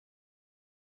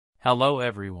Hello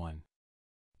everyone.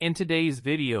 In today's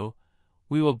video,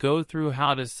 we will go through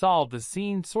how to solve the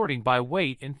scene sorting by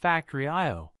weight in Factory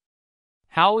I/O.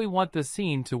 How we want the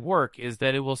scene to work is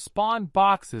that it will spawn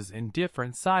boxes in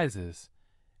different sizes,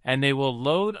 and they will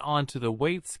load onto the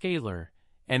weight scaler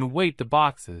and weight the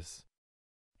boxes.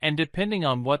 And depending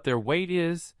on what their weight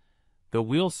is, the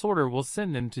wheel sorter will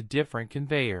send them to different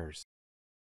conveyors.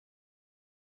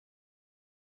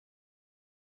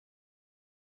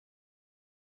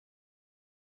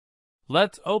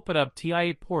 Let's open up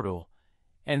TI Portal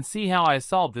and see how I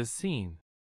solved this scene.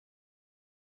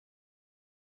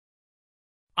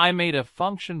 I made a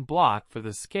function block for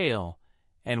the scale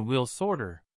and wheel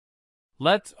sorter.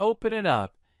 Let's open it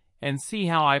up and see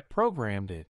how I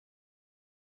programmed it.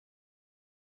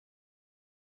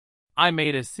 I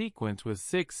made a sequence with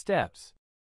 6 steps.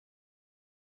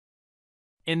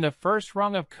 In the first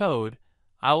rung of code,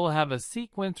 I will have a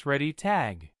sequence ready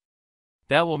tag.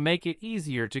 That will make it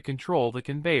easier to control the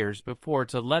conveyors before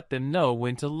to let them know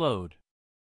when to load.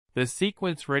 The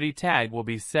sequence ready tag will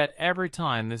be set every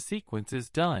time the sequence is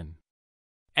done,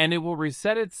 and it will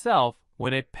reset itself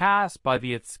when it passed by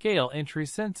the scale entry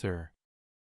sensor.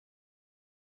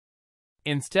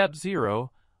 In step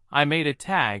 0, I made a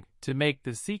tag to make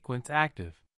the sequence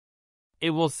active. It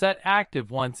will set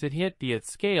active once it hit the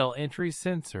scale entry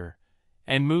sensor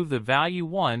and move the value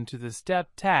 1 to the step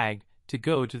tag to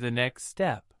go to the next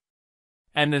step.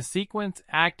 And the sequence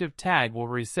active tag will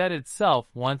reset itself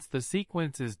once the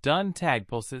sequence is done tag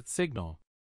pulse signal.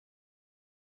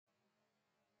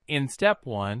 In step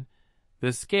 1,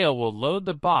 the scale will load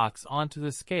the box onto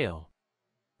the scale.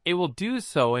 It will do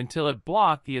so until it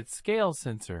blocks the scale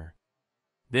sensor,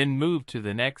 then move to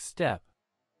the next step.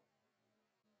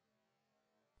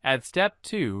 At step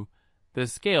 2, the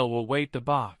scale will weight the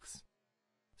box.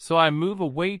 So I move a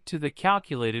weight to the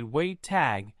calculated weight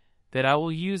tag that I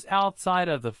will use outside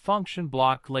of the function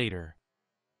block later.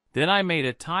 Then I made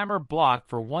a timer block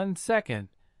for 1 second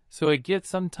so it gets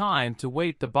some time to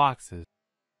weight the boxes.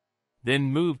 Then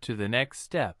move to the next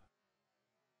step.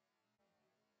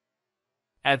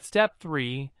 At step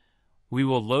 3, we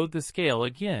will load the scale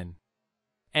again.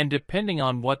 And depending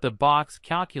on what the box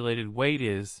calculated weight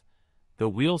is, the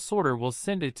wheel sorter will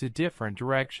send it to different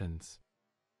directions.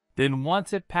 Then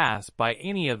once it passed by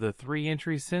any of the 3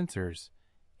 entry sensors,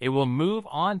 it will move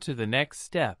on to the next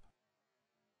step.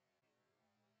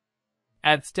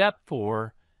 At step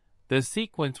 4, the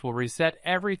sequence will reset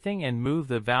everything and move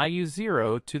the value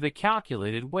 0 to the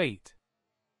calculated weight.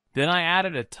 Then I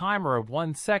added a timer of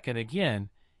 1 second again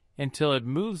until it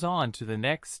moves on to the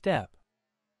next step.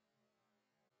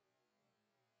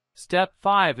 Step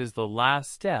 5 is the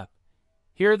last step.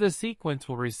 Here the sequence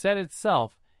will reset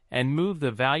itself and move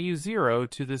the value 0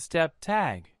 to the step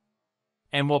tag,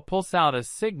 and will pulse out a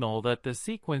signal that the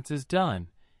sequence is done,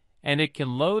 and it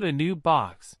can load a new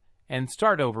box and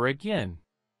start over again.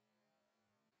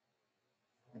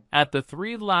 At the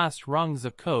 3 last rungs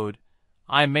of code,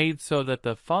 I made so that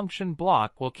the function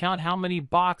block will count how many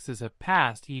boxes have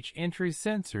passed each entry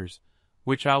sensors,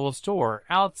 which I will store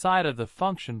outside of the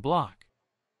function block.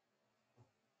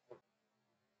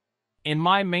 In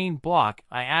my main block,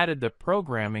 I added the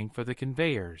programming for the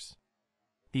conveyors.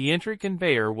 The entry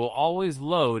conveyor will always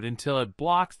load until it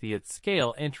blocks the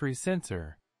scale entry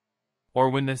sensor,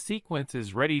 or when the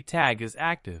sequence's ready tag is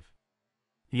active.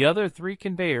 The other 3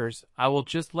 conveyors I will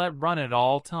just let run at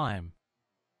all time.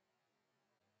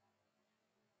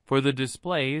 For the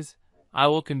displays, I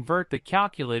will convert the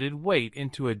calculated weight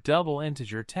into a double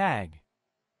integer tag.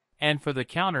 And for the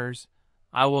counters,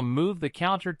 I will move the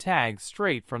counter tag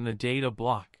straight from the data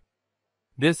block.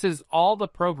 This is all the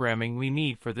programming we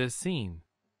need for this scene.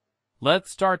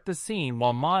 Let's start the scene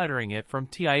while monitoring it from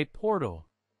TI Portal.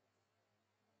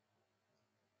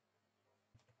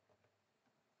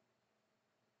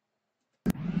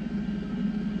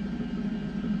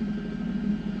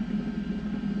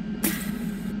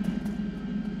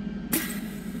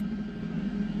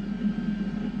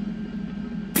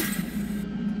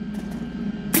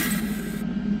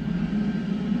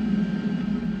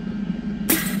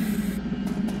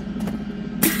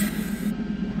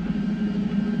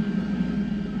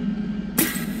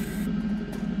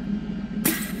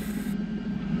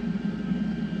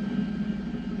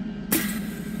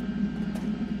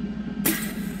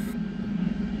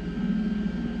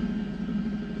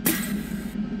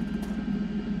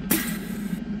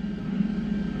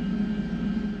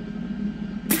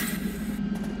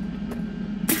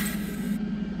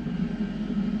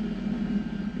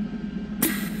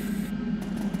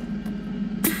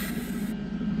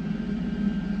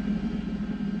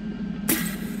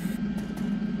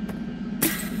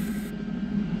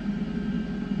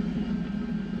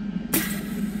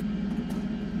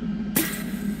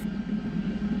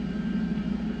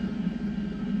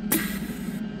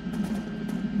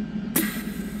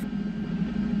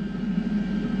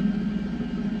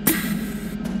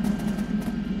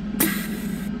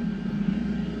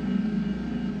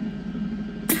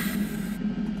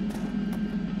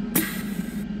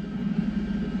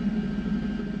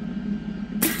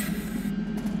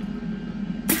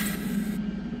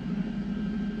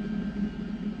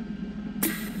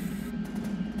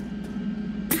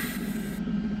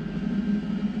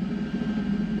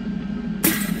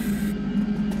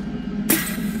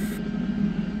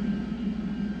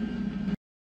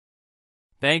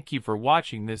 Thank you for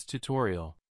watching this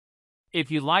tutorial. If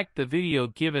you liked the video,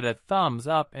 give it a thumbs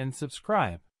up and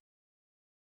subscribe.